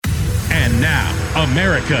Now,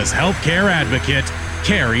 America's healthcare advocate,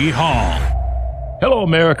 Cary Hall. Hello,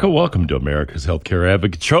 America. Welcome to America's Healthcare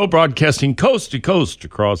Advocate Show, broadcasting coast to coast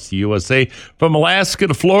across the USA, from Alaska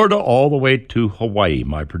to Florida, all the way to Hawaii.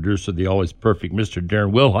 My producer, the always perfect Mr.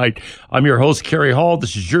 Darren Wilhite. I'm your host, Cary Hall.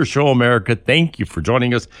 This is your show, America. Thank you for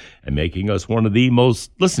joining us and making us one of the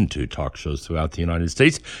most listened to talk shows throughout the United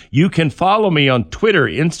States. You can follow me on Twitter,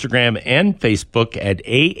 Instagram, and Facebook at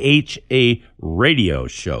AHA Radio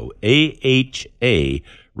Show. AHA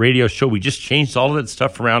Radio Show. We just changed all of that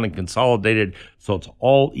stuff around and consolidated, so it's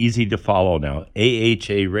all easy to follow now.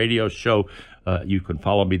 AHA Radio Show. You can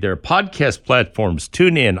follow me there. Podcast platforms,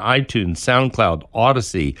 TuneIn, iTunes, SoundCloud,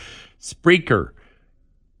 Odyssey, Spreaker,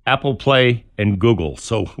 Apple Play, and Google.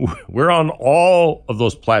 So we're on all of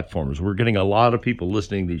those platforms. We're getting a lot of people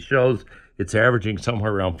listening to these shows. It's averaging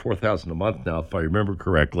somewhere around 4,000 a month now, if I remember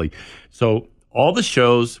correctly. So all the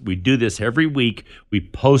shows, we do this every week. We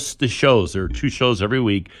post the shows. There are 2 shows every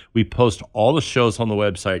week. We post all the shows on the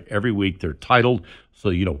website every week. They're titled,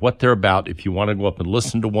 so you know what they're about. If you want to go up and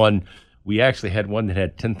listen to one, we actually had one that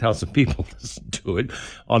had 10,000 people listen to it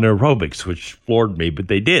on aerobics, which floored me, but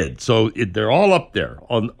they did. So they're all up there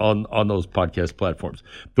on those podcast platforms.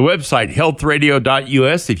 The website,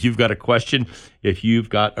 healthradio.us. If you've got a question, if you've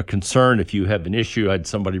got a concern, if you have an issue, I had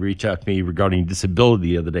somebody reach out to me regarding disability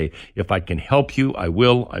the other day. If I can help you, I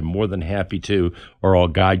will. I'm more than happy to, or I'll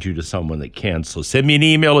guide you to someone that can. So send me an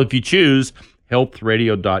email if you choose,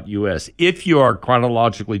 healthradio.us. If you are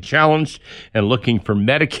chronologically challenged and looking for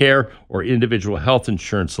Medicare or individual health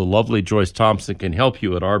insurance, the lovely Joyce Thompson can help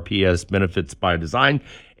you at RPS Benefits by Design,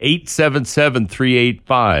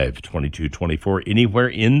 877-385-2224, anywhere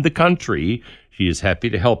in the country. She is happy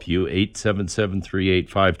to help you,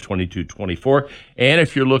 877-385-2224. And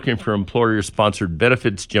if you're looking for employer-sponsored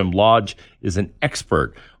benefits, Jim Lodge is an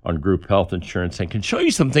expert on group health insurance and can show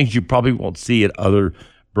you some things you probably won't see at other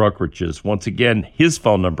brokerages. Once again, his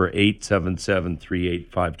phone number,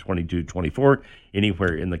 877-385-2224,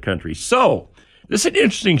 anywhere in the country. So, this is an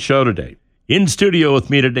interesting show today. In studio with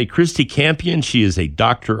me today, Kristy Campion. She is a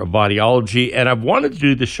doctor of audiology, and I've wanted to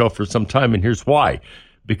do this show for some time, and here's why.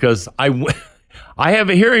 Because I have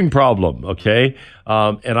a hearing problem, okay?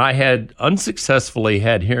 And I had unsuccessfully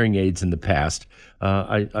had hearing aids in the past.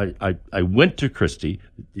 I went to Kristy.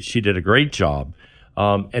 She did a great job.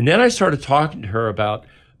 And then I started talking to her about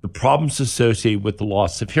the problems associated with the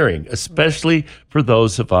loss of hearing, especially for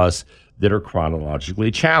those of us that are chronologically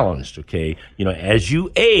challenged, okay? You know, as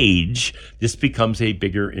you age, this becomes a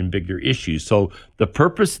bigger and bigger issue. So the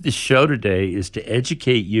purpose of this show today is to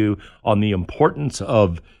educate you on the importance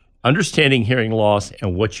of understanding hearing loss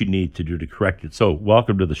and what you need to do to correct it. So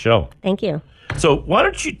welcome to the show. Thank you. So why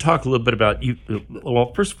don't you talk a little bit about you?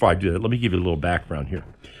 Well, first before I do that, let me give you a little background here.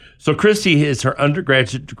 So Kristy is her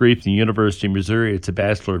undergraduate degree from the University of Missouri. It's a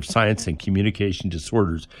Bachelor of Science in Communication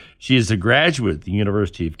Disorders. She is a graduate of the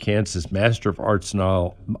University of Kansas, Master of Arts in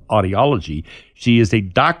Audiology. She is a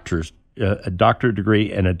doctorate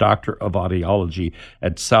degree and a Doctor of Audiology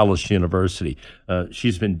at Salus University.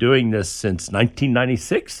 She's been doing this since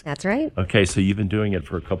 1996? That's right. Okay, so you've been doing it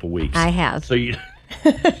for a couple weeks. I have. So you...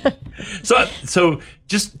 So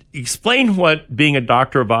just explain what being a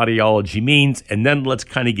doctor of audiology means, and then let's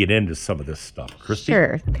kind of get into some of this stuff. Kristy?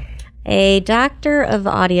 Sure. A doctor of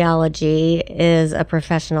audiology is a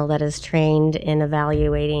professional that is trained in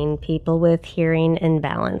evaluating people with hearing and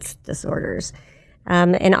balance disorders.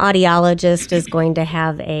 An audiologist is going to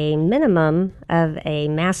have a minimum of a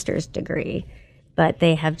master's degree, but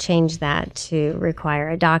they have changed that to require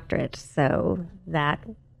a doctorate. So that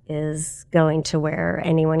is going to where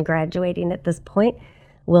anyone graduating at this point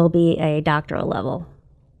will be a doctoral level.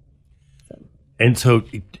 And so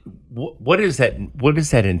what does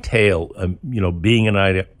that entail, being an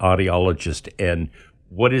audiologist, and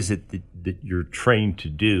what is it that you're trained to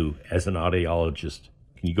do as an audiologist?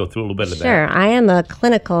 Can you go through a little bit of that? Sure. I am a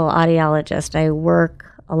clinical audiologist. I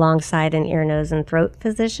work alongside an ear, nose, and throat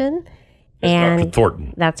physician. Dr.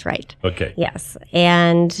 Thornton. That's right. Okay. Yes.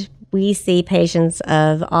 And we see patients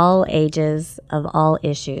of all ages, of all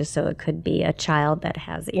issues. So it could be a child that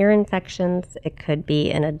has ear infections. It could be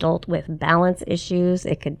an adult with balance issues.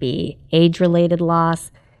 It could be age-related loss,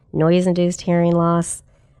 noise-induced hearing loss,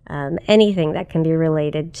 anything that can be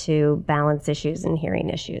related to balance issues and hearing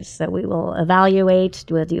issues. So we will evaluate,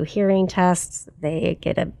 we'll do hearing tests. They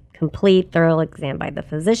get a complete, thorough exam by the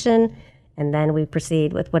physician, and then we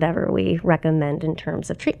proceed with whatever we recommend in terms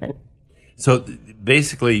of treatment. So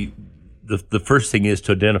basically, the first thing is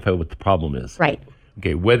to identify what the problem is. Right.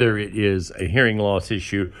 Okay, whether it is a hearing loss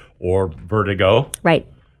issue or vertigo. Right.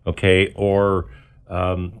 Okay, or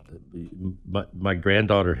my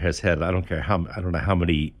granddaughter has had, I don't know how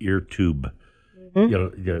many ear tube,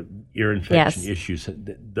 ear infection issues.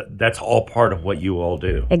 That's all part of what you all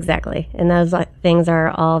do. Exactly. And those things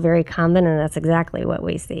are all very common, and that's exactly what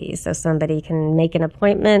we see. So somebody can make an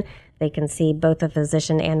appointment. They can see both the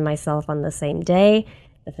physician and myself on the same day.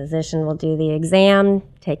 The physician will do the exam,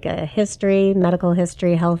 take a history, medical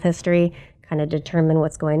history, health history, kind of determine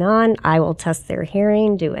what's going on. I will test their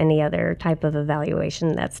hearing, do any other type of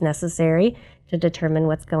evaluation that's necessary to determine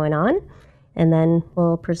what's going on. And then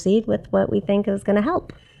we'll proceed with what we think is going to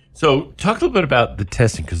help. So talk a little bit about the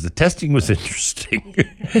testing, because the testing was interesting.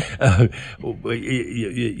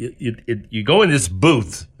 You go in this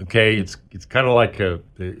booth, okay? It's kind of like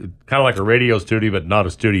a radio studio, but not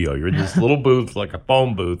a studio. You're in this little booth, like a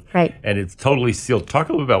phone booth, right? And it's totally sealed. Talk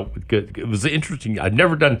a little about it. Was interesting. I've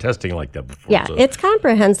never done testing like that before. Yeah, it's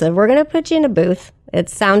comprehensive. We're going to put you in a booth.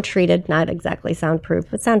 It's sound treated, not exactly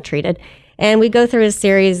soundproof, but sound treated. And we go through a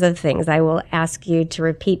series of things. I will ask you to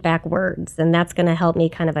repeat back words, and that's going to help me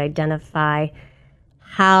kind of identify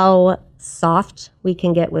how soft we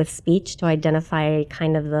can get with speech to identify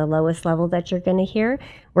kind of the lowest level that you're going to hear.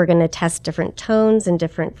 We're going to test different tones and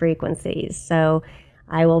different frequencies. So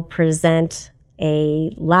I will present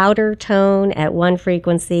a louder tone at one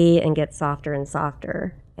frequency and get softer and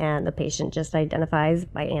softer. And the patient just identifies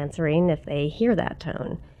by answering if they hear that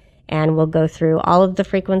tone. And we'll go through all of the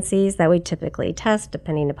frequencies that we typically test,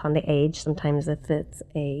 depending upon the age. Sometimes if it's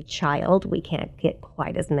a child, we can't get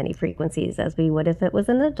quite as many frequencies as we would if it was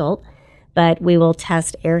an adult. But we will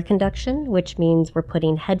test air conduction, which means we're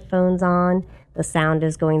putting headphones on. The sound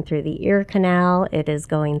is going through the ear canal. It is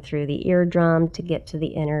going through the eardrum to get to the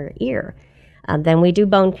inner ear. Then we do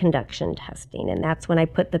bone conduction testing, and that's when I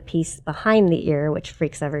put the piece behind the ear, which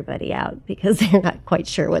freaks everybody out because they're not quite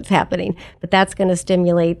sure what's happening. But that's going to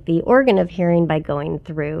stimulate the organ of hearing by going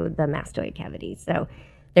through the mastoid cavity. So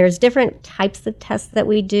there's different types of tests that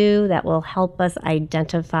we do that will help us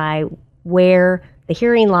identify where the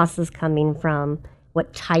hearing loss is coming from,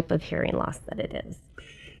 what type of hearing loss that it is.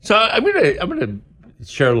 So I'm gonna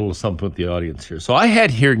share a little something with the audience here. So I had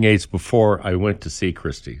hearing aids before I went to see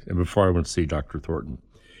Kristy and before I went to see Dr. Thornton.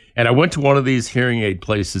 And I went to one of these hearing aid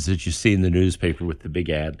places that you see in the newspaper with the big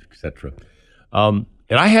ad, etc. And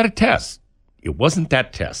I had a test. It wasn't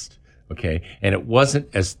that test, okay? And it wasn't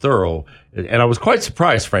as thorough. And I was quite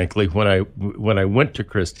surprised, frankly, when I went to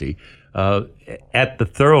Kristy at the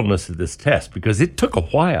thoroughness of this test, because it took a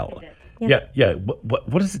while. Yeah. What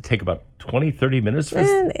does it take, about 20, 30 minutes?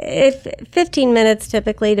 15 minutes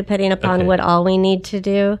typically, depending upon what all we need to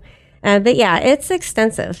do. But yeah, it's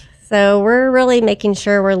extensive. So we're really making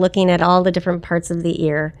sure we're looking at all the different parts of the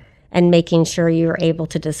ear and making sure you're able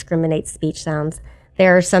to discriminate speech sounds.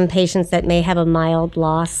 There are some patients that may have a mild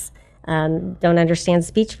loss, don't understand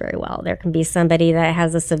speech very well. There can be somebody that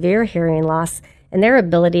has a severe hearing loss, and their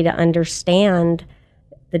ability to understand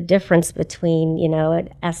the difference between, an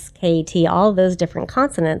SKT, all those different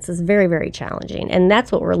consonants is very, very challenging. And that's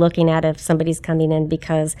what we're looking at if somebody's coming in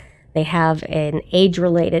because they have an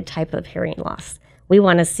age-related type of hearing loss. We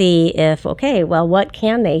want to see if, what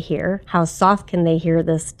can they hear? How soft can they hear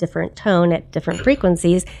this different tone at different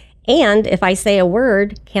frequencies? And if I say a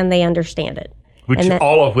word, can they understand it?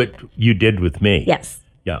 All of what you did with me. Yes.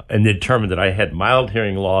 Yeah, and determined that I had mild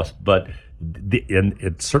hearing loss, but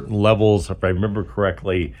at certain levels, if I remember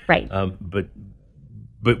correctly, right.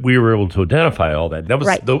 But we were able to identify all that. That was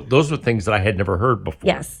right. Those were things that I had never heard before.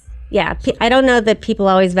 Yes, yeah. I don't know that people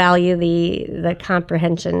always value the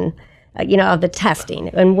comprehension, of the testing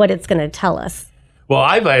and what it's going to tell us. Well,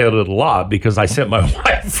 I valued it a lot because I sent my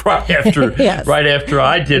wife right after right after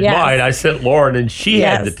I did mine. I sent Lauren, and she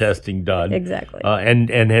had the testing done. Exactly.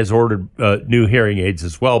 And has ordered new hearing aids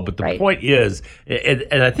as well. But the point is,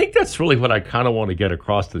 and I think that's really what I kind of want to get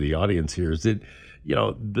across to the audience here, is that,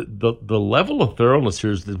 the level of thoroughness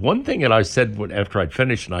here is the one thing that I said after I'd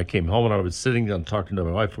finished and I came home and I was sitting down talking to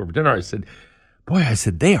my wife over dinner. I said,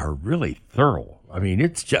 they are really thorough. I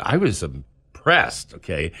mean, I was impressed,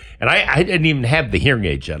 okay? And I didn't even have the hearing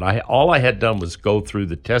aid yet. All I had done was go through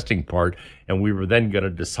the testing part, and we were then going to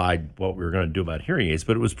decide what we were going to do about hearing aids.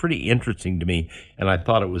 But it was pretty interesting to me, and I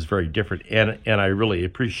thought it was very different. And I really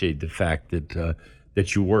appreciate the fact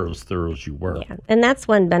that you were as thorough as you were. Yeah, and that's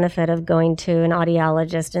one benefit of going to an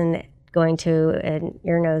audiologist and going to an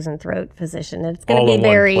ear, nose, and throat physician. It's going to be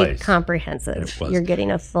very comprehensive. You're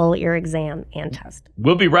getting a full ear exam and test.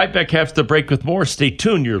 We'll be right back after the break with more. Stay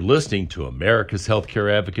tuned. You're listening to America's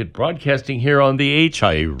Healthcare Advocate, broadcasting here on the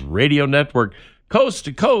HIA Radio Network, coast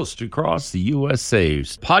to coast across the USA.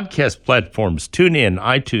 Podcast platforms, TuneIn,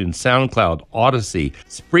 iTunes, SoundCloud, Odyssey,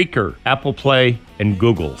 Spreaker, Apple Play, and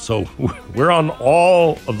Google. So we're on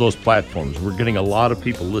all of those platforms. We're getting a lot of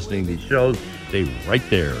people listening to these shows. Stay right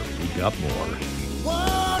there. We got more.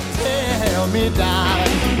 Tell me,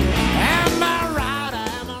 darling, am I right?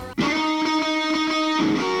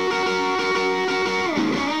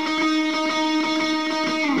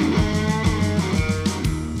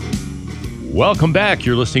 Welcome back.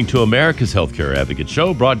 You're listening to America's Healthcare Advocate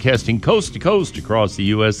Show, broadcasting coast to coast across the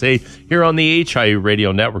USA here on the HIA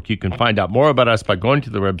Radio Network. You can find out more about us by going to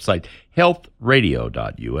the website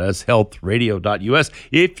healthradio.us, healthradio.us.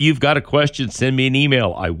 If you've got a question, send me an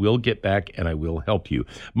email. I will get back and I will help you.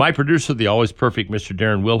 My producer, the always perfect Mr.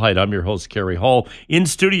 Darren Wilhite. I'm your host, Cary Hall. In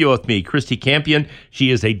studio with me, Kristy Campion.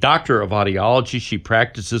 She is a doctor of audiology. She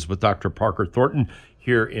practices with Dr. Parker Thornton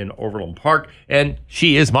here in Overland Park, and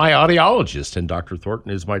she is my audiologist, and Dr.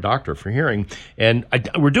 Thornton is my doctor for hearing. And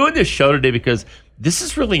we're doing this show today because this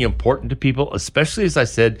is really important to people, especially, as I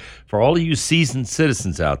said, for all of you seasoned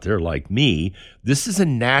citizens out there like me. This is a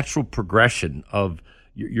natural progression of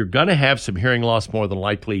you're going to have some hearing loss more than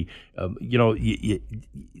likely.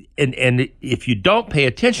 And if you don't pay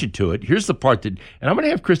attention to it, here's the part that, and I'm going to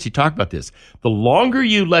have Kristy talk about this. The longer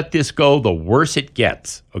you let this go, the worse it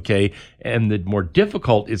gets, okay? And the more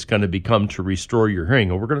difficult it's going to become to restore your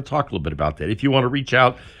hearing. And we're going to talk a little bit about that. If you want to reach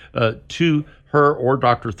out to her or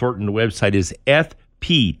Dr. Thornton, the website is fptmd.com,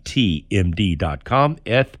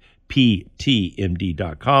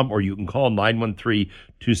 fptmd.com, or you can call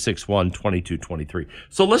 913-261-2223.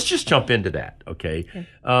 So let's just jump into that, okay?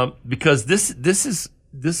 Because this is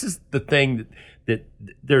the thing that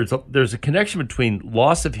there's a connection between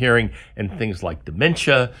loss of hearing and things like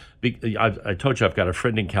dementia. I told you I've got a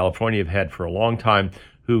friend in California I've had for a long time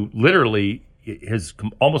who literally has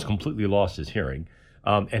almost completely lost his hearing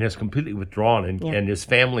and has completely withdrawn, and his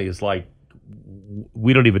family is like,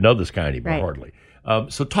 we don't even know this guy anymore, hardly.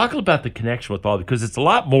 So talk about the connection with all, because it's a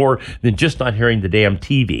lot more than just not hearing the damn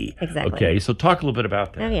TV. Exactly. Okay, so talk a little bit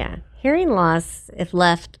about that. Oh, yeah. Hearing loss, if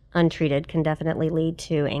left untreated, can definitely lead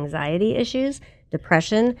to anxiety issues,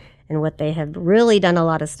 depression, and what they have really done a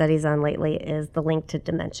lot of studies on lately is the link to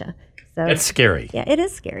dementia. So it's scary. Yeah, it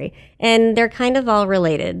is scary. And they're kind of all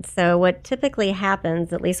related. So what typically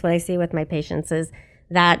happens, at least what I see with my patients, is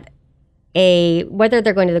that whether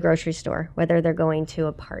they're going to the grocery store, whether they're going to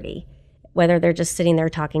a party, whether they're just sitting there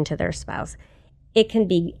talking to their spouse, it can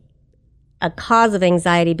be a cause of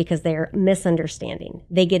anxiety because they're misunderstanding.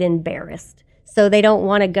 They get embarrassed. So they don't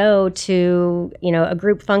want to go to, a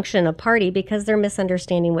group function, a party, because they're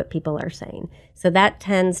misunderstanding what people are saying. So that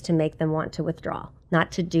tends to make them want to withdraw,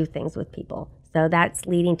 not to do things with people. So that's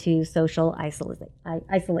leading to social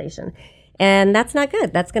isolation. And that's not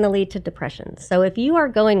good. That's going to lead to depression. So if you are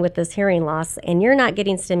going with this hearing loss and you're not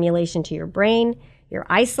getting stimulation to your brain, you're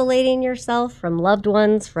isolating yourself from loved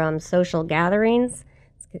ones, from social gatherings,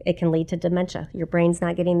 it can lead to dementia. Your brain's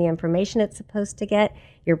not getting the information it's supposed to get.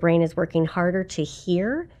 Your brain is working harder to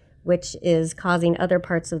hear, which is causing other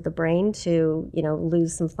parts of the brain to,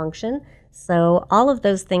 lose some function. So all of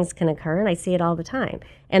those things can occur, and I see it all the time.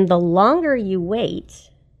 And the longer you wait,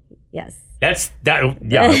 yes. That's that.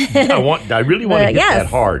 Yeah, I really want to hit that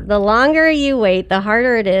hard. The longer you wait, the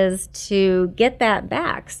harder it is to get that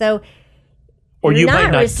back. So, or you might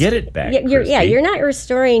not get it back. You're not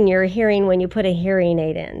restoring your hearing when you put a hearing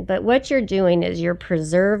aid in. But what you're doing is you're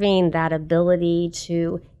preserving that ability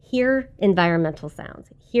to hear environmental sounds,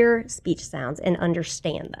 hear speech sounds, and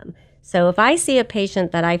understand them. So if I see a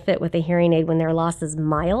patient that I fit with a hearing aid when their loss is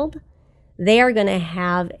mild, they are going to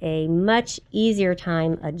have a much easier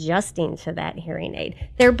time adjusting to that hearing aid.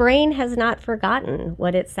 Their brain has not forgotten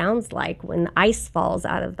what it sounds like when ice falls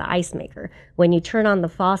out of the ice maker, when you turn on the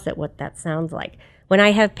faucet, what that sounds like. When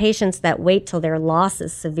I have patients that wait till their loss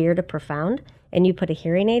is severe to profound and you put a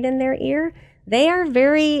hearing aid in their ear, they are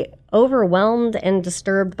very overwhelmed and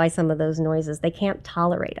disturbed by some of those noises. They can't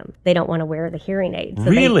tolerate them. They don't want to wear the hearing aid, so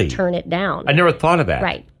really? They turn it down. I never thought of that.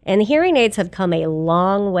 Right. And hearing aids have come a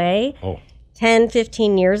long way. 10,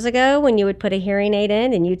 15 years ago, when you would put a hearing aid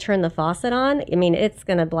in and you turn the faucet on, it's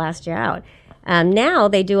going to blast you out. Now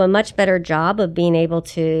they do a much better job of being able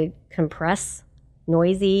to compress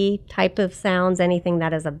noisy type of sounds, anything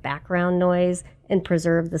that is a background noise, and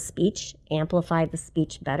preserve the speech, amplify the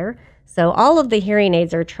speech better. So all of the hearing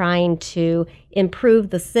aids are trying to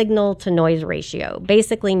improve the signal to noise ratio,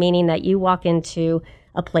 basically meaning that you walk into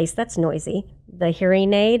a place that's noisy. The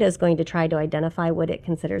hearing aid is going to try to identify what it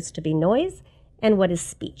considers to be noise and what is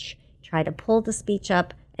speech. Try to pull the speech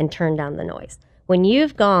up and turn down the noise. When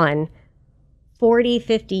you've gone 40,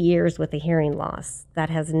 50 years with a hearing loss that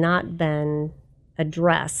has not been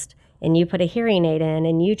addressed, and you put a hearing aid in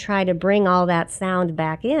and you try to bring all that sound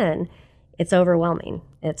back in, it's overwhelming.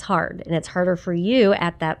 It's hard. And it's harder for you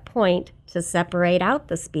at that point to separate out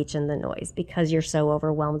the speech and the noise because you're so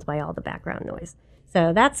overwhelmed by all the background noise.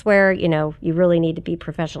 So that's where, you really need to be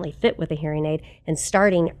professionally fit with a hearing aid, and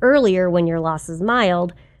starting earlier when your loss is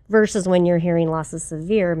mild versus when your hearing loss is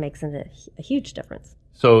severe makes a huge difference.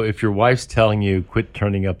 So if your wife's telling you, quit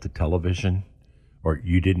turning up the television, or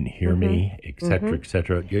you didn't hear me, et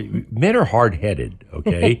cetera, men are hard-headed,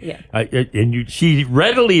 okay? Yeah. She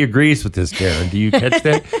readily agrees with this, Karen. Do you catch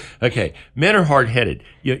that? Okay, men are hard-headed.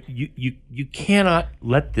 You cannot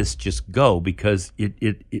let this just go because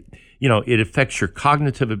it affects your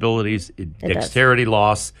cognitive abilities, dexterity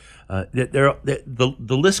loss. The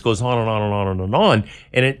list goes on and on and on and on,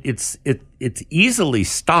 and it's easily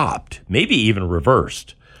stopped, maybe even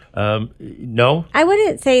reversed. No? I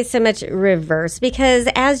wouldn't say so much reverse, because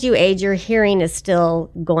as you age, your hearing is still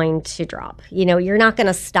going to drop. You're not going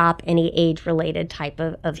to stop any age-related type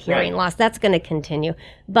of hearing loss. That's going to continue.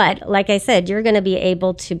 But like I said, you're going to be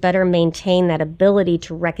able to better maintain that ability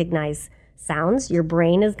to recognize sounds. Your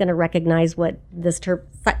brain is going to recognize what this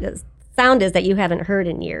sound is that you haven't heard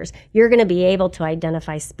in years. You're going to be able to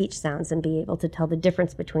identify speech sounds and be able to tell the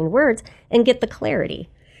difference between words and get the clarity.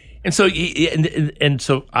 And so,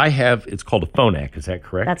 so I have, it's called a phonak, is that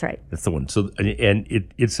correct? That's right. That's the one. So, and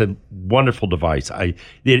it's a wonderful device. It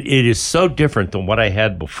is so different than what I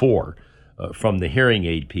had before from the hearing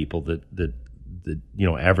aid people that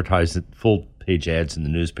advertise full page ads in the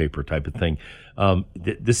newspaper type of thing.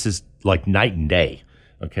 This is like night and day.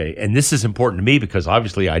 Okay, and this is important to me because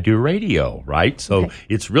obviously I do radio, right? So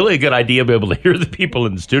It's really a good idea to be able to hear the people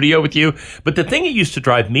in the studio with you. But the thing that used to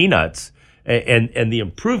drive me nuts, and the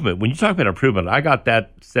improvement, when you talk about improvement, I got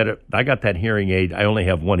that hearing aid. I only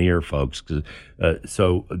have one ear, folks.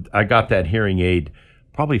 So I got that hearing aid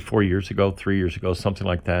probably 3 years ago, something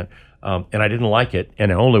like that. And I didn't like it,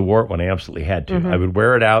 and I only wore it when I absolutely had to. I would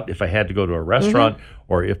wear it out if I had to go to a restaurant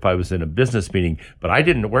or if I was in a business meeting, but I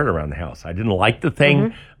didn't wear it around the house. I didn't like the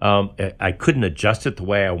thing. I couldn't adjust it the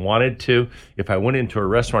way I wanted to. If I went into a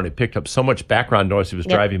restaurant, it picked up so much background noise, it was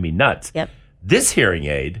driving me nuts. This hearing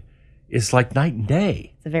aid is like night and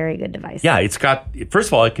day. It's a very good device. Yeah, it's got, first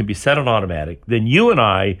of all, it can be set on automatic. Then you and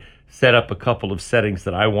I set up a couple of settings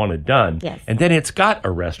that I wanted done. Yes. And then it's got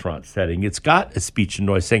a restaurant setting. It's got a speech and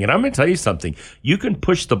noise setting. And I'm going to tell you something. You can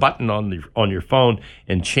push the button on your phone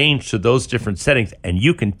and change to those different settings, and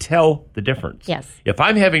you can tell the difference. Yes. If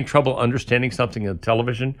I'm having trouble understanding something on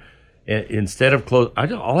television, instead of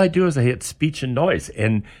all I do is I hit speech and noise,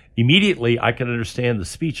 and immediately I can understand the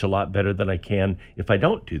speech a lot better than I can if I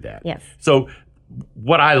don't do that. Yes. So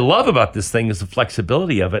what I love about this thing is the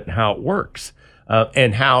flexibility of it and how it works.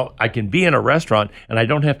 And how I can be in a restaurant and I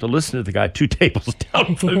don't have to listen to the guy 2 tables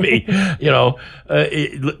down from me,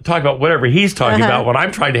 talk about whatever he's talking about when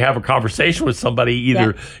I'm trying to have a conversation with somebody,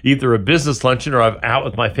 either a business luncheon or I'm out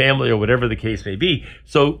with my family or whatever the case may be.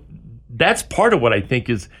 So that's part of what I think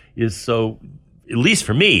is so, at least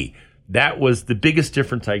for me, that was the biggest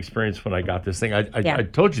difference I experienced when I got this thing. I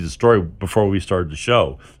told you the story before we started the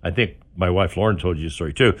show. I think my wife Lauren told you the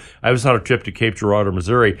story too. I was on a trip to Cape Girardeau,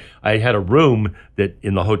 Missouri. I had a room that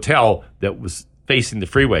in the hotel that was facing the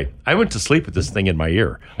freeway. I went to sleep with this thing in my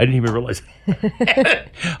ear. I didn't even realize.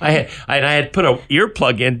 I had put an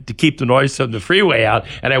earplug in to keep the noise from the freeway out,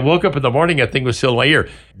 and I woke up in the morning, that thing was still in my ear.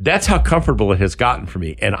 That's how comfortable it has gotten for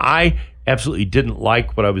me. And I absolutely didn't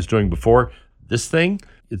like what I was doing before. This thing,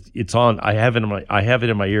 it's on. I have it in my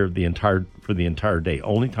ear for the entire day.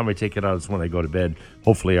 Only time I take it out is when I go to bed.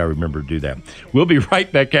 Hopefully I remember to do that. We'll be right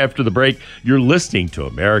back after the break. You're listening to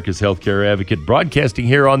America's Healthcare Advocate, broadcasting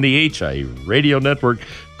here on the HI Radio Network,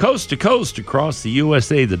 coast to coast across the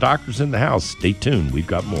USA. The doctor's in the house. Stay tuned. We've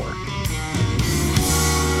got more.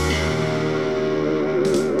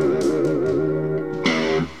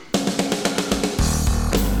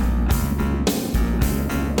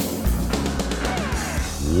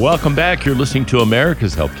 Welcome back. You're listening to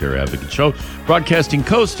America's Healthcare Advocate Show, broadcasting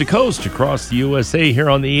coast to coast across the USA here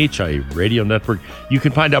on the HI Radio Network. You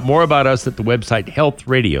can find out more about us at the website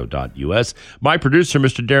healthradio.us. My producer,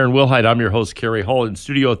 Mr. Darren Wilhite. I'm your host, Cary Hall. In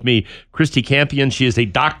studio with me, Kristy Campion. She is a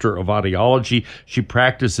doctor of audiology. She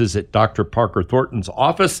practices at Dr. Parker Thornton's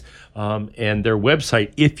office. And their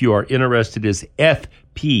website, if you are interested, is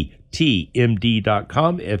fptmd.com,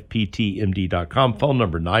 fptmd.com. Phone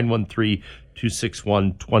number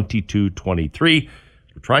 913-261-2223.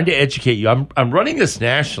 We're trying to educate you. I'm running this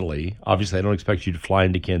nationally. Obviously, I don't expect you to fly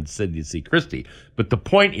into Kansas City to see Kristy. But the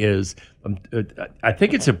point is, I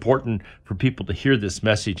think it's important for people to hear this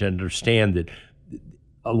message and understand that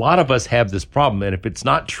a lot of us have this problem. And if it's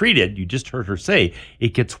not treated, you just heard her say,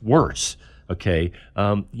 it gets worse. Okay,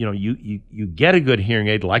 you get a good hearing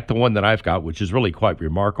aid like the one that I've got, which is really quite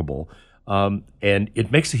remarkable, and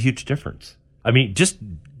it makes a huge difference. I mean, just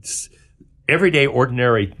everyday,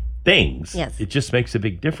 ordinary things. Yes. It just makes a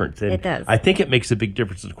big difference. And it does. I think it makes a big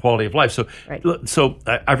difference in the quality of life. So, Right. so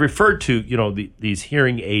I've referred to these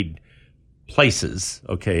hearing aid places.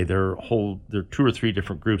 Okay, there are 2 or 3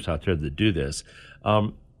 different groups out there that do this.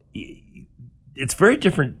 It's very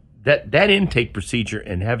different. That intake procedure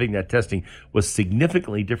and having that testing was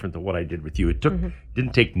significantly different than what I did with you. It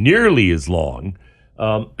didn't take nearly as long.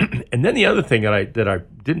 And then the other thing that I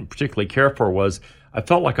didn't particularly care for was I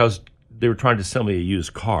felt like they were trying to sell me a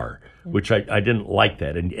used car, which I didn't like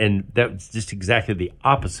that. And that was just exactly the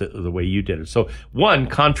opposite of the way you did it. So one,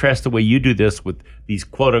 contrast the way you do this with these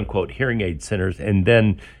quote unquote hearing aid centers, and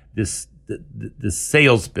then the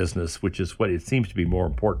sales business, which is what it seems to be more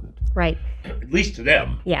important. Right. At least to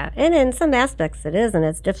them. Yeah, and in some aspects it is, and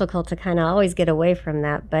it's difficult to kind of always get away from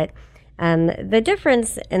that. But the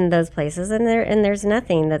difference in those places, and there's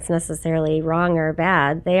nothing that's necessarily wrong or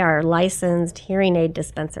bad. They are licensed hearing aid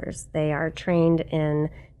dispensers. They are trained in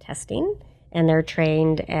testing, and they're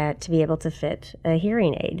trained to be able to fit a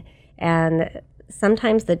hearing aid. And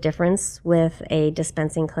sometimes the difference with a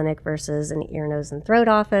dispensing clinic versus an ear, nose, and throat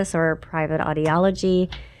office or a private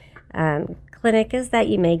audiology clinic is that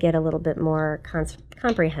you may get a little bit more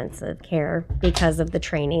comprehensive care because of the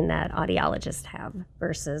training that audiologists have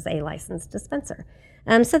versus a licensed dispenser.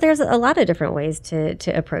 So there's a lot of different ways to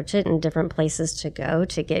approach it and different places to go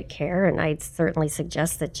to get care, and I'd certainly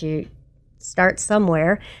suggest that you start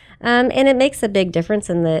somewhere. And it makes a big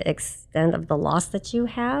difference in the extent of the loss that you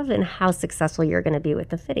have and how successful you're going to be with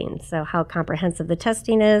the fitting. So how comprehensive the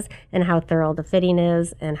testing is and how thorough the fitting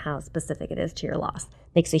is and how specific it is to your loss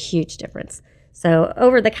makes a huge difference. So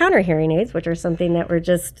over-the-counter hearing aids, which are something that we're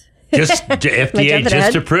just FDA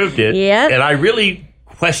just approved it. Yep. And I really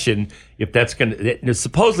question if that's going to,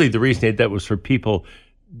 supposedly the reason that was for people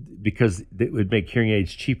because it would make hearing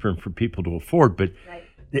aids cheaper for people to afford. But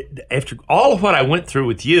after all of what I went through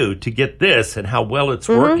with you to get this and how well it's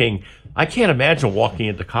working, I can't imagine walking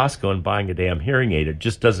into Costco and buying a damn hearing aid. It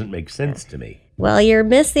just doesn't make sense to me. Well, you're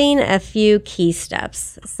missing a few key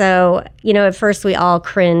steps. So, at first we all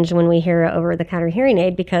cringe when we hear over-the-counter hearing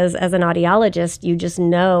aid because as an audiologist, you just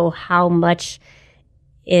know how much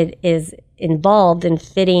it is involved in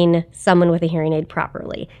fitting someone with a hearing aid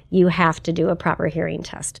properly. You have to do a proper hearing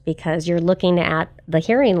test because you're looking at the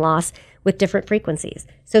hearing loss with different frequencies.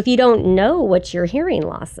 So if you don't know what your hearing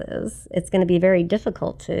loss is, it's going to be very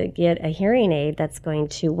difficult to get a hearing aid that's going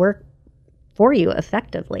to work for you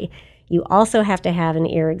effectively. You also have to have an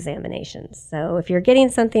ear examination. So if you're getting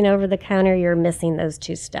something over the counter, you're missing those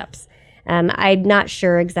 2 steps. I'm not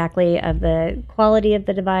sure exactly of the quality of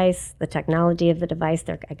the device, the technology of the device.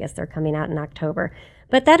 I guess they're coming out in October.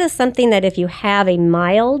 But that is something that if you have a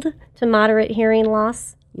mild to moderate hearing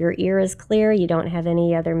loss, your ear is clear, you don't have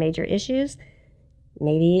any other major issues,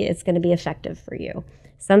 maybe it's going to be effective for you.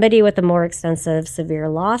 Somebody with a more extensive, severe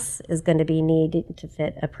loss is going to be needed to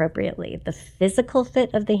fit appropriately. The physical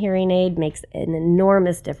fit of the hearing aid makes an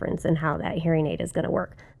enormous difference in how that hearing aid is going to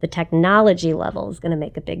work. The technology level is going to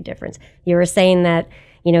make a big difference. You were saying that,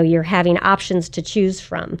 you're having options to choose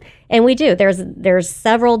from. And we do. There's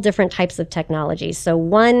several different types of technology. So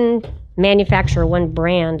one manufacturer, one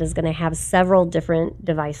brand is going to have several different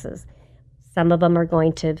devices. Some of them are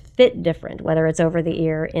going to fit different, whether it's over the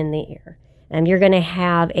ear, in the ear. You're going to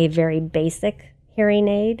have a very basic hearing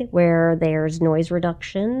aid where there's noise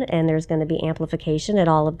reduction and there's going to be amplification at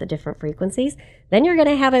all of the different frequencies. Then you're going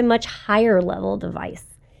to have a much higher level device.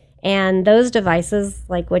 And those devices,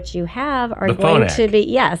 like what you have, are going to be,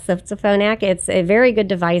 yes, it's a Phonak. It's a very good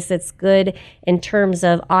device. It's good in terms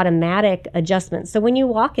of automatic adjustments. So when you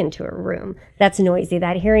walk into a room that's noisy,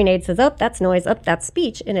 that hearing aid says, oh, that's noise, oh, that's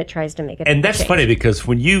speech, and it tries to make it. And that's change. Funny because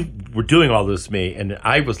when you were doing all this to me, and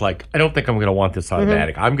I was like, I don't think I'm going to want this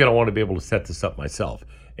automatic. I'm going to want to be able to set this up myself.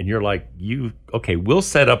 And you're like, okay, we'll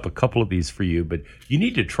set up a couple of these for you, but you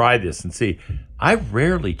need to try this and see. I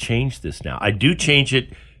rarely change this now. I do change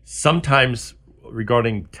it sometimes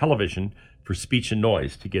regarding television for speech and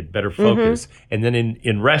noise to get better focus. And then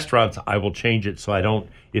in restaurants, I will change it so I don't,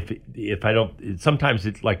 if I don't, sometimes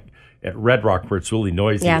it's like at Red Rock where it's really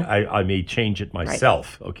noisy, I may change it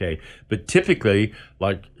myself, okay? But typically,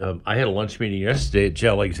 like I had a lunch meeting yesterday at J.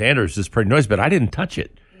 Alexander's, it's pretty noisy, but I didn't touch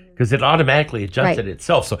it. because it automatically adjusted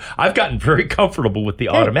itself. So I've gotten very comfortable with the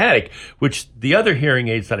automatic, which the other hearing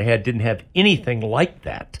aids that I had didn't have anything like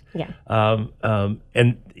that. Yeah.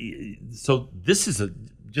 And so this is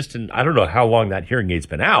I don't know how long that hearing aid's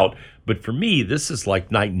been out, but for me, this is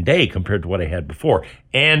like night and day compared to what I had before.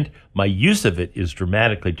 And my use of it is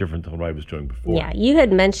dramatically different than what I was doing before. Yeah, you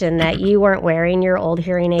had mentioned that you weren't wearing your old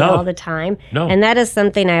hearing aid all the time. No. And that is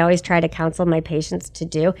something I always try to counsel my patients to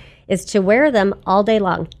do, is to wear them all day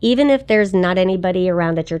long, even if there's not anybody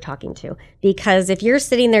around that you're talking to. Because if you're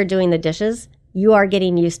sitting there doing the dishes, you are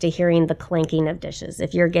getting used to hearing the clanking of dishes.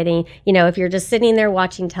 If you're if you're just sitting there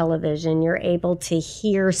watching television, you're able to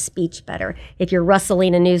hear speech better. If you're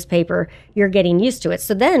rustling a newspaper, you're getting used to it.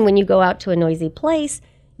 So then when you go out to a noisy place,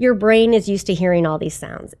 your brain is used to hearing all these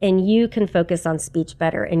sounds, and you can focus on speech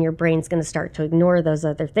better, and your brain's going to start to ignore those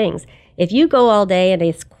other things. If you go all day in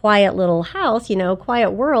a quiet little house,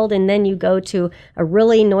 quiet world, and then you go to a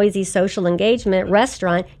really noisy social engagement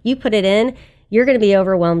restaurant, you put it in, you're going to be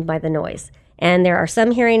overwhelmed by the noise. And there are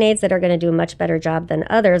some hearing aids that are going to do a much better job than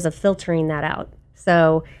others of filtering that out.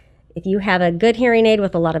 So if you have a good hearing aid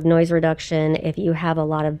with a lot of noise reduction, if you have a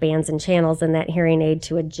lot of bands and channels in that hearing aid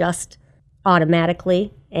to adjust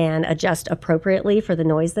automatically and adjust appropriately for the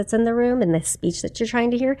noise that's in the room and the speech that you're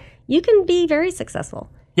trying to hear, you can be very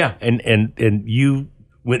successful. Yeah, and you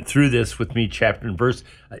went through this with me chapter and verse.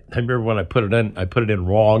 I remember when I put it in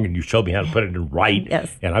wrong, and you showed me how to put it in right.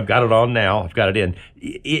 Yes. And I've got it on now. I've got it in.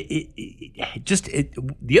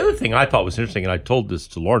 The other thing I thought was interesting, and I told this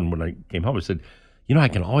to Lauren when I came home, I said, I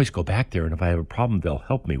can always go back there, and if I have a problem, they'll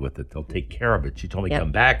help me with it. They'll take care of it. She told me,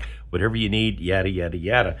 come back, whatever you need, yada, yada,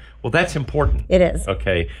 yada. Well, that's important. It is.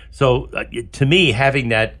 Okay. So to me, having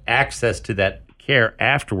that access to that care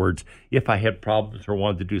afterwards, if I had problems or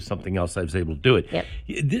wanted to do something else, I was able to do it. Yep.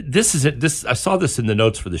 This is it. I saw this in the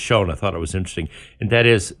notes for the show, and I thought it was interesting. And that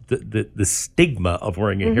is the stigma of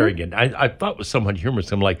wearing a hearing aid. I thought it was somewhat humorous.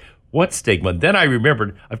 I'm like, what stigma? And then I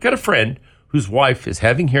remembered I've got a friend whose wife is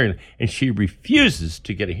having hearing, and she refuses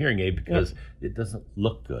to get a hearing aid because it doesn't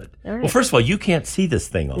look good. All right. Well, first of all, you can't see this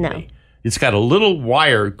thing on No. me. It's got a little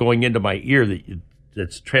wire going into my ear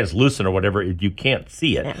that's translucent or whatever. You can't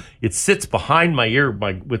see it. Yeah. It sits behind my ear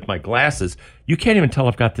with my glasses. You can't even tell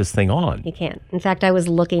I've got this thing on. You can't. In fact, I was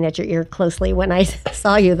looking at your ear closely when I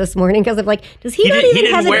saw you this morning because I'm like, does he not even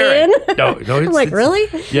have it in? No, I'm like, really?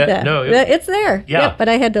 Yeah, no. It's there. Yeah. Yep, but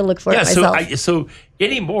I had to look for it myself. So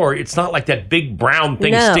anymore, it's not like that big brown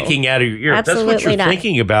thing No, sticking out of your ear. If that's what you're not.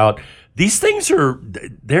 thinking about. These things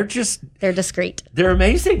they're discreet. They're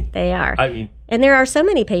amazing. They are. I mean, and there are so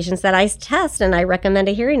many patients that I test and I recommend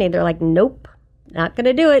a hearing aid. They're like, nope, not going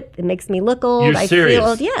to do it. It makes me look old. You're serious? Feel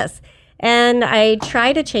old. Yes. And I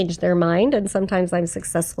try to change their mind, and sometimes I'm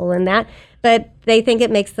successful in that. But they think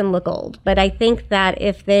it makes them look old. But I think that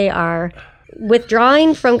if they are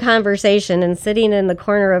withdrawing from conversation and sitting in the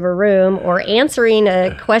corner of a room or answering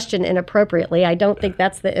a question inappropriately, I don't think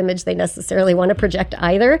that's the image they necessarily want to project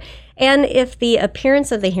either. And if the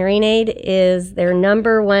appearance of the hearing aid is their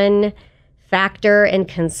number one factor and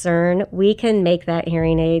concern, we can make that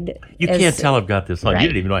hearing aid. You can't tell I've got this on. Right. You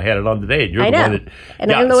didn't even know I had it on today, and you're the one that.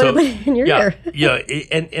 And I'm the one that put it in your ear. Yeah,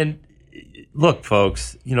 and look,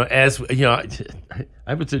 folks. As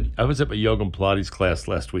I was at my yoga and Pilates class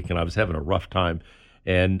last week, and I was having a rough time.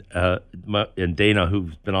 And Dana,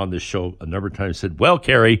 who's been on this show a number of times, said, "Well,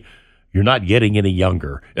 Cary, you're not getting any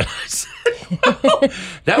younger." Well,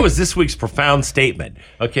 that was this week's profound statement.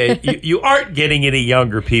 Okay, you aren't getting any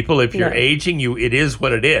younger, people. If you're aging, it is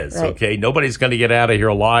what it is. Right. Okay, nobody's going to get out of here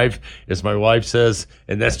alive, as my wife says,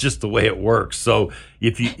 and that's just the way it works. So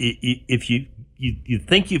if you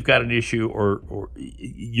think you've got an issue, or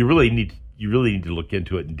you really need to look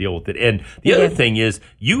into it and deal with it. And the other thing is,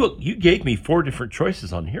 you gave me 4 different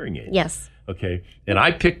choices on hearing aids. Yes. Okay. And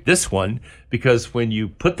I picked this one because when you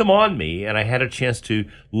put them on me and I had a chance to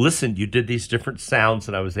listen, you did these different sounds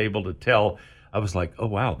and I was able to tell. I was like, oh,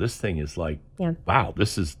 wow, this thing is like, wow,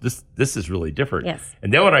 this is really different. Yes.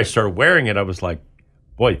 And then when I started wearing it, I was like,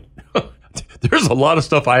 boy, there's a lot of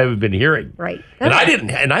stuff I haven't been hearing. Right. And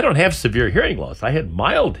I don't have severe hearing loss. I had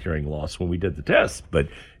mild hearing loss when we did the test, but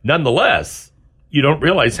nonetheless, you don't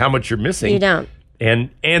realize how much you're missing. You don't.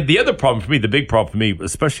 And the other problem for me, the big problem for me,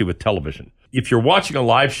 especially with television, if you're watching a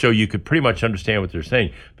live show, you could pretty much understand what they're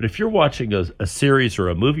saying. But if you're watching a series or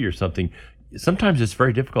a movie or something, sometimes it's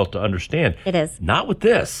very difficult to understand. It is. Not with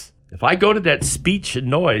this. If I go to that speech and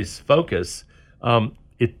noise focus,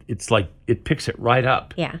 it's like it picks it right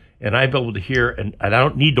up. Yeah. And I'm able to hear, and I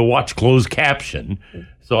don't need to watch closed caption,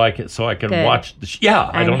 so I can Good. watch.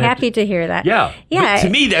 I'm happy to hear that. Yeah. Yeah. But to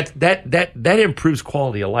me, that improves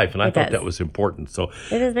quality of life, and I thought does. that was important. So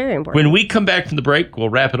It is very important. when we come back from the break, we'll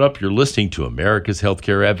wrap it up. You're listening to America's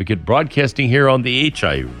Healthcare Advocate, broadcasting here on the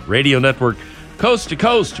HI Radio Network, coast to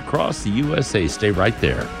coast across the USA. Stay right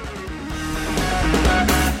there.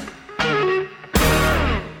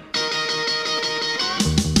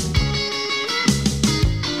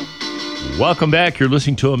 Welcome back. You're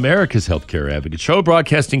listening to America's Healthcare Advocate Show,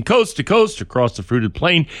 broadcasting coast to coast across the fruited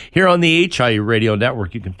plain here on the HI Radio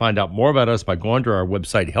Network. You can find out more about us by going to our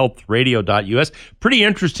website, healthradio.us. Pretty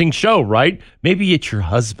interesting show, right? Maybe it's your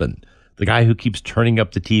husband, the guy who keeps turning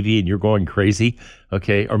up the TV and you're going crazy,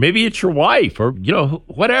 okay? Or maybe it's your wife or,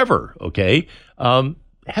 whatever, okay? Have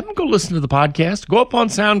them go listen to the podcast. Go up on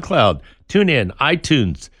SoundCloud, tune in,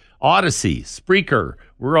 iTunes, Odyssey, Spreaker.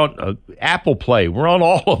 We're on Apple Play. We're on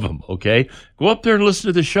all of them, okay? Go up there and listen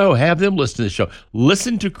to the show. Have them listen to the show.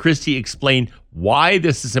 Listen to Kristy explain why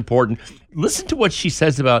this is important. Listen to what she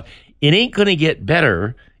says about it ain't going to get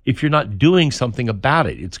better if you're not doing something about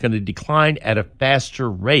it. It's going to decline at a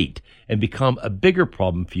faster rate and become a bigger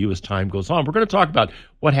problem for you as time goes on. We're going to talk about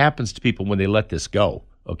what happens to people when they let this go.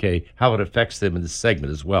 Okay, how it affects them in this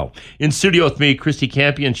segment as well. In studio with me, Kristy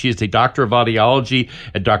Campion. She is a doctor of audiology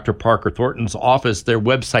at Dr. Parker Thornton's office. Their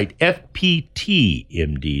website, fptmd.com,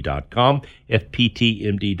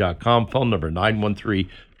 fptmd.com, phone number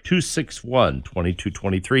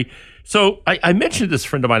 913-261-2223. So I mentioned this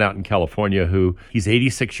friend of mine out in California who he's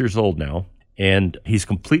 86 years old now, and he's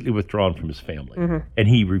completely withdrawn from his family. Mm-hmm. And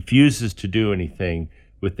he refuses to do anything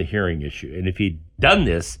with the hearing issue. And if he'd done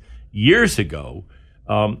this years ago,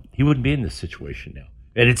 he wouldn't be in this situation now.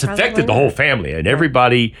 And it's affected the whole family and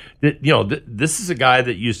everybody. This is a guy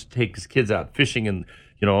that used to take his kids out fishing in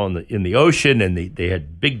the ocean, and they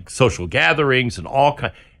had big social gatherings and all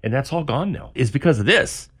kind. And that's all gone now. It's because of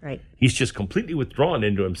this. Right. He's just completely withdrawn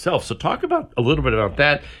into himself. So talk about a little bit about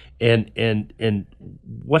that and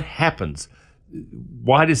what happens.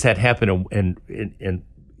 Why does that happen? And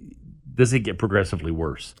does it get progressively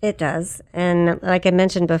worse? It does. And like I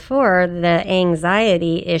mentioned before, the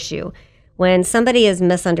anxiety issue. When somebody is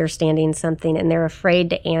misunderstanding something and they're afraid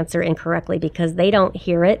to answer incorrectly because they don't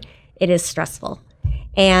hear it, it is stressful.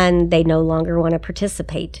 And they no longer want to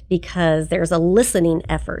participate because there's a listening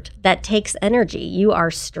effort that takes energy. You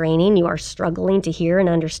are straining, you are struggling to hear and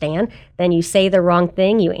understand. Then you say the wrong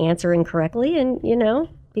thing, you answer incorrectly, and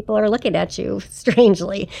people are looking at you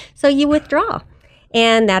strangely. So you withdraw.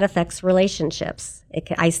 And that affects relationships.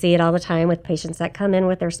 I see it all the time with patients that come in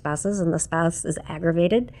with their spouses, and the spouse is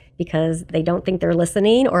aggravated because they don't think they're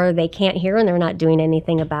listening, or they can't hear and they're not doing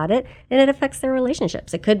anything about it, and it affects their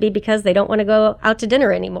relationships. It could be because they don't want to go out to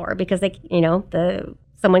dinner anymore because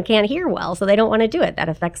someone can't hear well, so they don't want to do it. That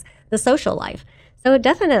affects the social life. So it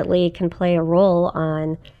definitely can play a role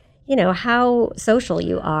on, how social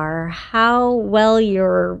you are, how well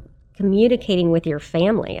you're communicating with your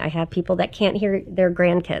family. I have people that can't hear their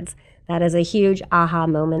grandkids. That is a huge aha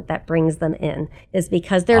moment that brings them in, is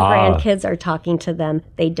because their grandkids are talking to them.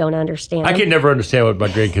 They don't understand. I can never understand what my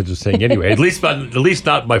grandkids are saying anyway. At least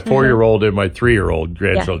not my 4-year-old and my 3-year-old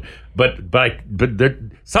grandchildren. Yeah. But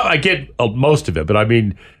I get most of it. But I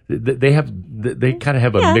mean, they kind of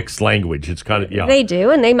have a mixed language. It's kind of They do,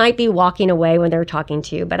 and they might be walking away when they're talking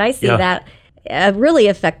to you. But I see that really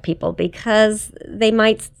affect people because they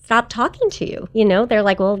might stop talking to you. They're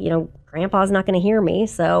like, well, Grandpa's not going to hear me,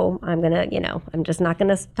 so I'm going to, I'm just not going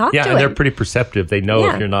to talk to him. Yeah, and they're pretty perceptive. They know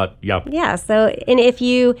if you're not, Yeah, so, and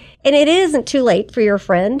it isn't too late for your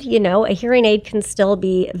friend, a hearing aid can still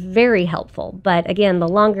be very helpful. But again, the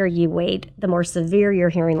longer you wait, the more severe your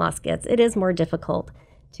hearing loss gets. It is more difficult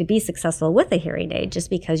to be successful with a hearing aid just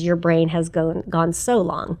because your brain has gone so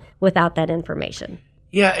long without that information.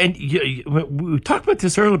 Yeah, and we talked about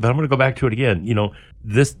this earlier, but I'm going to go back to it again.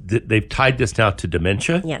 They've tied this now to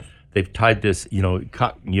dementia. Yes. They've tied this,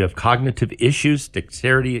 you have cognitive issues,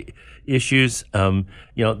 dexterity issues.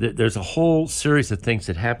 There's a whole series of things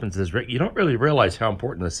that happens. You don't really realize how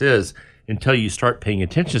important this is until you start paying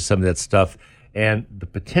attention to some of that stuff and the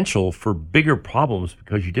potential for bigger problems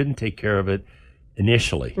because you didn't take care of it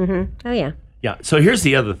initially. Mm-hmm. Oh, yeah. Yeah. So here's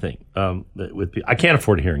the other thing. I can't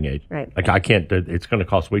afford a hearing aid. Right. Like I can't. It's going to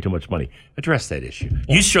cost way too much money. Address that issue.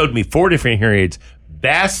 Yeah. You showed me 4 different hearing aids,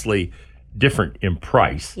 vastly different in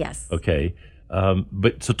price. Yes. Okay.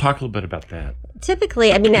 But so talk a little bit about that.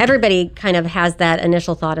 Typically, I mean, everybody kind of has that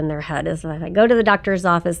initial thought in their head is if I go to the doctor's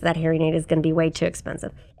office, that hearing aid is going to be way too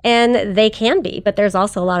expensive. And they can be, but there's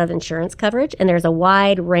also a lot of insurance coverage, and there's a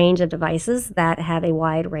wide range of devices that have a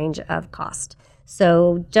wide range of cost.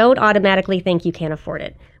 So don't automatically think you can't afford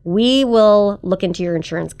it. We will look into your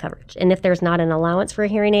insurance coverage. And if there's not an allowance for a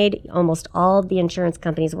hearing aid, almost all the insurance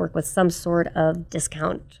companies work with some sort of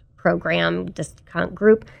discount program, discount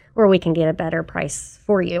group, where we can get a better price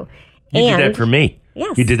for you. You did that for me.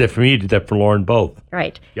 Yes. You did that for me. You did that for Lauren both.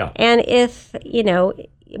 Right. Yeah. And if,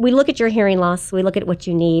 we look at your hearing loss, we look at what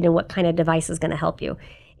you need and what kind of device is going to help you.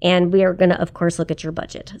 And we are going to, of course, look at your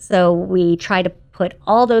budget. So we try to put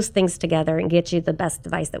all those things together and get you the best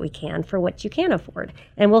device that we can for what you can afford.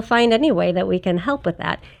 And we'll find any way that we can help with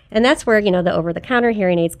that. And that's where, the over-the-counter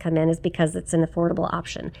hearing aids come in, is because it's an affordable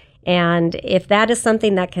option. And if that is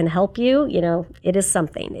something that can help you, it is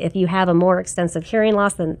something. If you have a more extensive hearing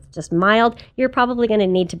loss than just mild, you're probably going to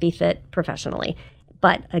need to be fit professionally.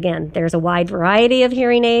 But again, there's a wide variety of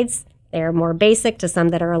hearing aids. They're more basic to some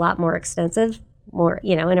that are a lot more extensive,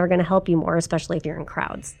 and are going to help you more, especially if you're in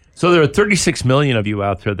crowds. So there are 36 million of you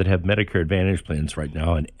out there that have Medicare Advantage plans right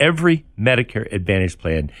now, and every Medicare Advantage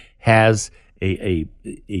plan has a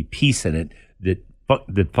piece in it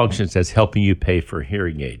that functions as helping you pay for a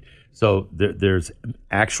hearing aid. So there's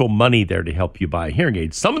actual money there to help you buy a hearing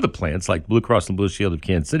aid. Some of the plans, like Blue Cross and Blue Shield of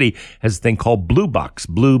Kansas City, has a thing called Blue Bucks,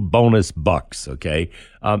 Blue Bonus Bucks, okay?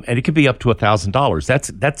 And it could be up to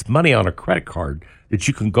 $1,000. That's money on a credit card that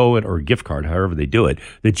you can go in, or a gift card, however they do it,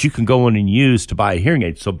 that you can go in and use to buy a hearing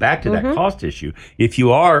aid. So back to that cost issue. If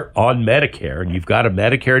you are on Medicare and you've got a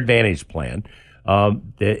Medicare Advantage plan,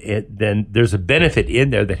 then there's a benefit in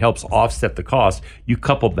there that helps offset the cost. You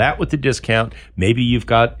couple that with the discount. Maybe you've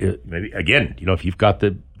got, if you've got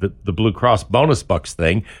the Blue Cross bonus bucks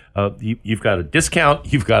thing, you've got a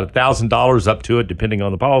discount. You've got $1,000 up to it, depending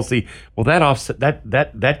on the policy. Well, that offset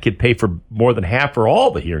that could pay for more than half or all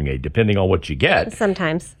the hearing aid, depending on what you get.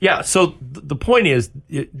 Sometimes. Yeah. So the point is,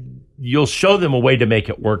 you'll show them a way to make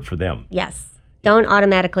it work for them. Yes. Don't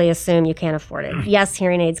automatically assume you can't afford it. Yes,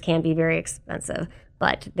 hearing aids can be very expensive,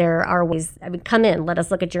 but there are ways. Come in, let us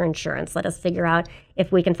look at your insurance. Let us figure out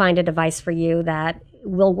if we can find a device for you that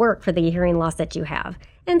will work for the hearing loss that you have.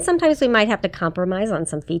 And sometimes we might have to compromise on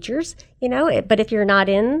some features, but if you're not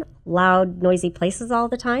in loud, noisy places all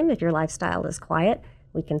the time, if your lifestyle is quiet,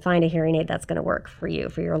 we can find a hearing aid that's going to work for you,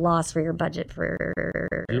 for your loss, for your budget,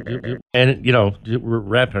 And we're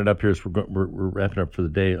wrapping it up here. So we're wrapping up for the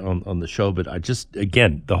day on the show. But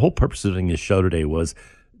the whole purpose of doing this show today was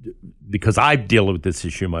because I deal with this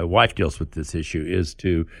issue, my wife deals with this issue, is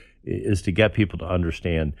to get people to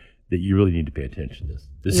understand that you really need to pay attention to this.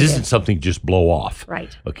 This isn't something just blow off.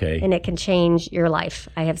 Right. Okay. And it can change your life.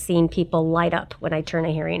 I have seen people light up when I turn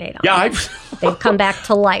a hearing aid on. Yeah, they've come back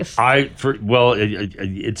to life.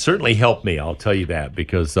 It certainly helped me. I'll tell you that,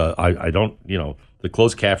 because I don't, the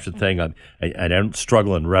closed caption thing. I don't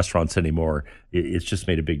struggle in restaurants anymore. It's just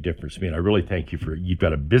made a big difference to me, and I really thank you you've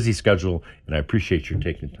got a busy schedule, and I appreciate your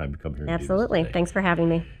taking the time to come here. Absolutely. And do this today. Thanks for having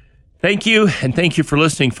me. Thank you, and thank you for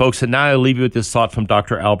listening, folks. And now I'll leave you with this thought from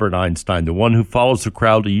Dr. Albert Einstein. The one who follows the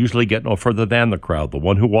crowd will usually get no further than the crowd. The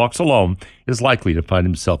one who walks alone is likely to find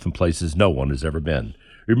himself in places no one has ever been.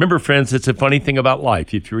 Remember, friends, it's a funny thing about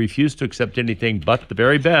life. If you refuse to accept anything but the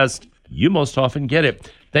very best, you most often get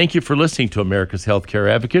it. Thank you for listening to America's Healthcare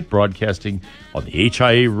Advocate, broadcasting on the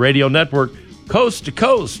HIA Radio Network, coast to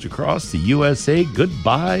coast across the USA.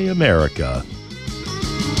 Goodbye, America.